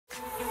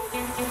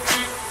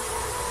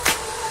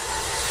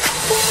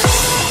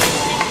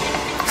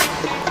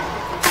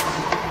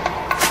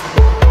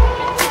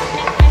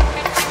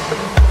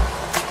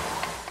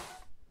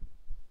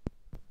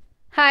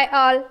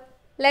all,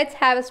 let's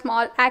have a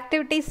small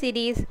activity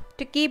series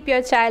to keep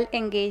your child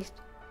engaged.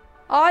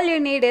 All you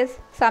need is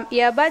some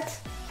earbuds,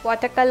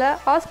 watercolor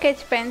or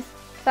sketch pens,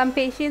 some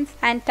patience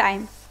and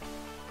time.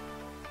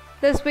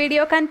 This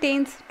video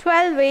contains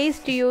 12 ways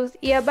to use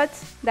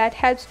earbuds that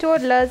helps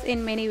toddlers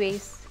in many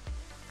ways.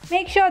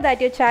 Make sure that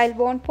your child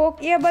won't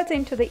poke earbuds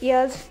into the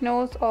ears,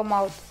 nose or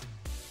mouth.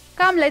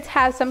 Come, let's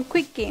have some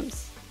quick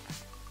games.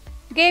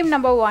 Game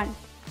number 1.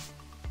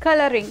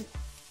 Coloring.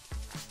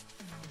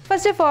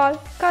 First of all,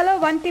 color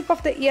one tip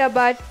of the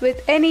earbud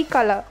with any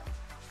color.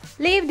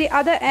 Leave the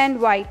other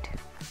end white.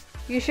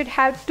 You should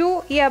have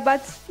 2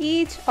 earbuds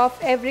each of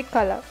every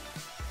color.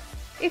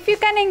 If you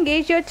can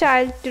engage your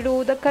child to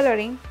do the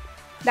coloring,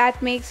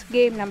 that makes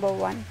game number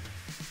 1.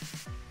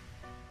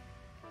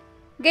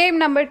 Game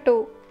number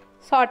 2.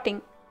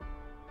 Sorting.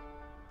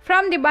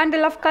 From the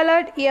bundle of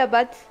colored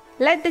earbuds,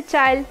 let the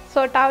child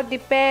sort out the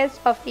pairs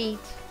of each.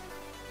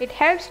 It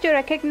helps to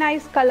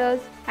recognize colors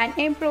and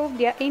improve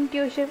their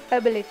intuitive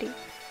ability.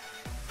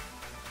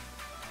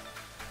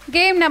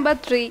 Game number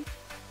 3.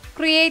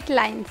 Create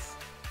lines.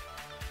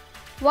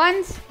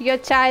 Once your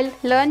child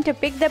learns to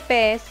pick the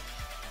pairs,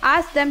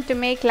 ask them to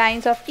make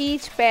lines of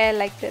each pair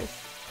like this.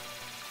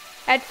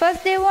 At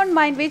first they won't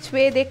mind which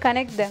way they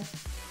connect them.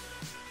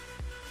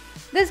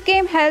 This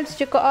game helps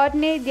to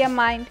coordinate their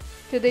mind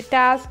to the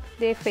task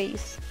they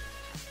face.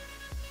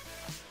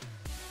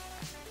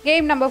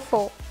 Game number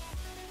 4.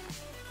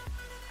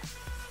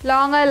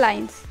 Longer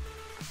lines.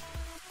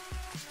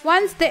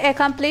 Once they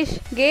accomplish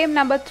game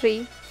number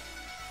 3,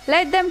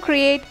 let them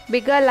create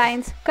bigger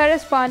lines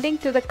corresponding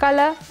to the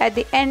color at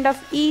the end of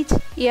each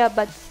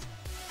earbuds.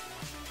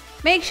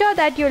 Make sure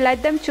that you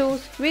let them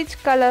choose which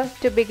color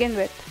to begin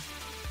with.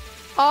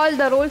 All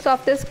the rules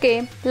of this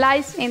game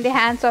lies in the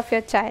hands of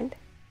your child.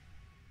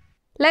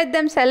 Let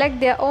them select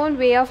their own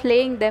way of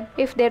laying them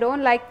if they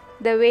don't like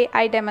the way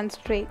I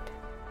demonstrate.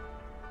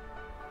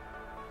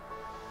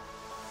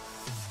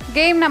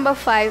 Game number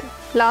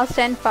 5. Lost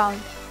and found.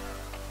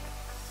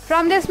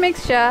 From this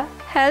mixture,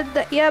 help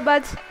the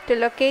earbuds to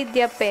locate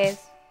their pairs.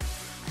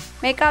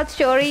 Make out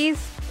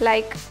stories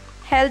like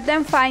help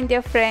them find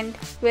their friend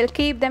will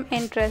keep them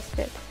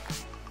interested.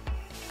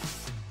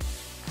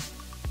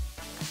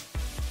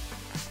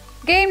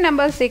 Game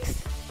number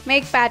 6.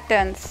 Make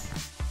patterns.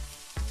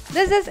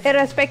 This is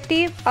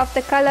irrespective of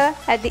the color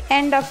at the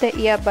end of the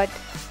earbud.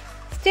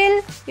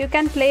 Still, you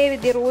can play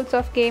with the rules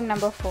of game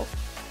number 4.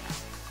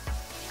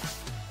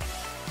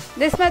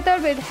 This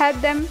method will help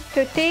them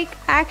to take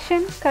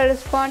action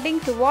corresponding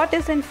to what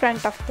is in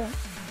front of them.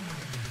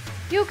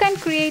 You can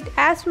create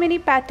as many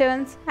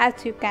patterns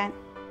as you can.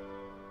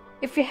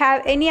 If you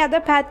have any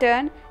other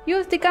pattern,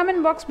 use the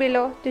comment box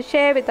below to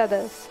share with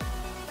others.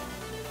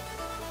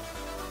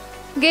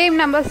 Game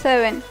number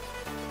 7.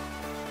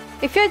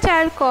 If your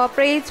child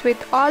cooperates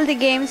with all the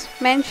games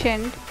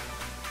mentioned,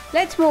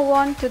 let's move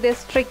on to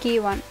this tricky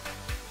one.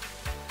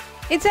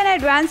 It's an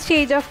advanced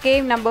stage of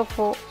game number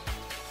 4.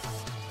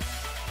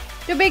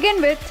 To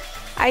begin with,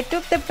 I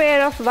took the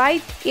pair of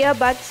white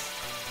earbuds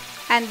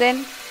and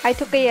then I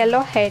took a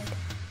yellow head.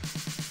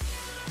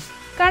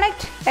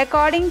 Connect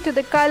according to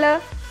the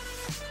color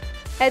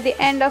at the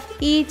end of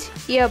each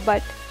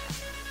earbud.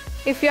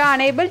 If you are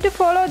unable to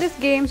follow this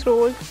game's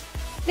rules,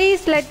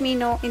 please let me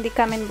know in the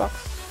comment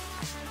box.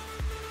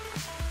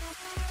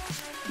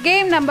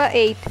 Game number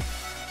 8.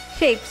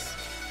 Shapes.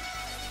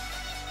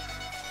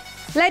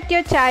 Let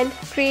your child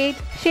create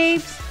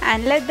shapes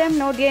and let them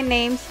know their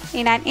names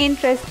in an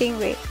interesting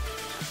way.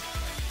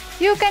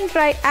 You can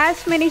try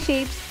as many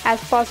shapes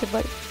as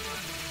possible.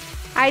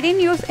 I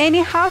didn't use any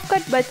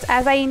half-cut buds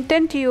as I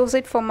intend to use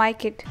it for my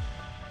kit.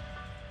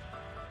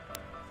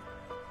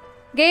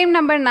 Game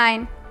number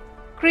 9.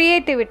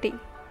 Creativity.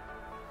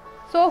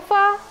 So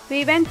far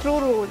we went through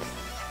rules.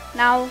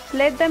 Now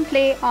let them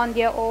play on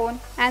their own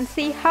and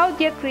see how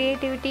their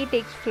creativity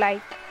takes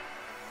flight.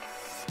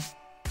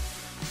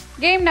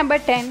 Game number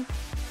 10.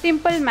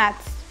 Simple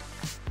maths.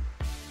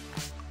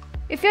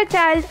 If your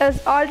child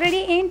is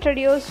already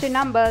introduced to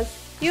numbers,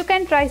 you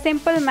can try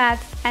simple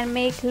maths and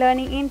make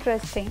learning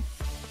interesting.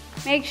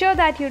 Make sure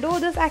that you do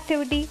this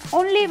activity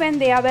only when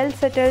they are well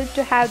settled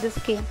to have this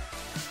game.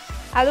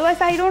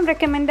 Otherwise, I don't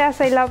recommend as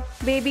I love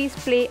babies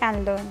play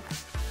and learn.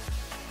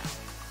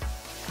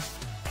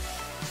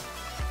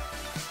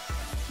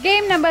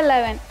 Game number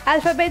 11.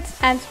 Alphabets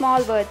and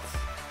small words.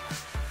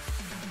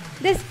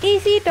 These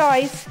easy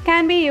toys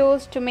can be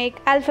used to make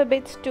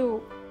alphabets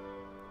too.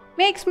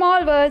 Make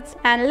small words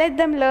and let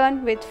them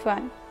learn with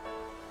fun.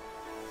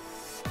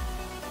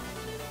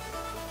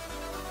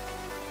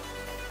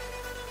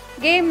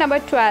 Game number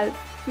 12.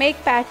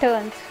 Make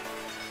patterns.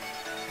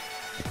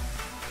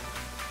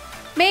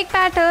 Make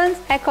patterns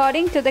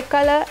according to the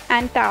color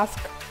and task.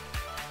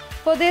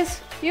 For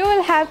this, you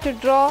will have to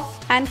draw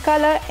and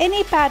color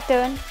any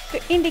pattern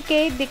to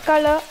indicate the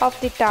color of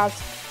the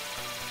task.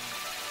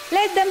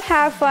 Let them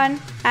have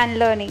fun and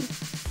learning.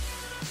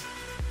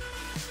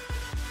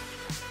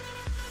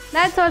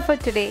 That's all for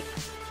today.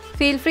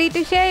 Feel free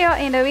to share your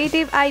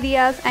innovative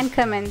ideas and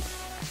comments.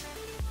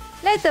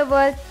 Let the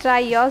world try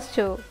yours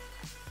too.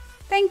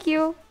 Thank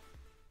you.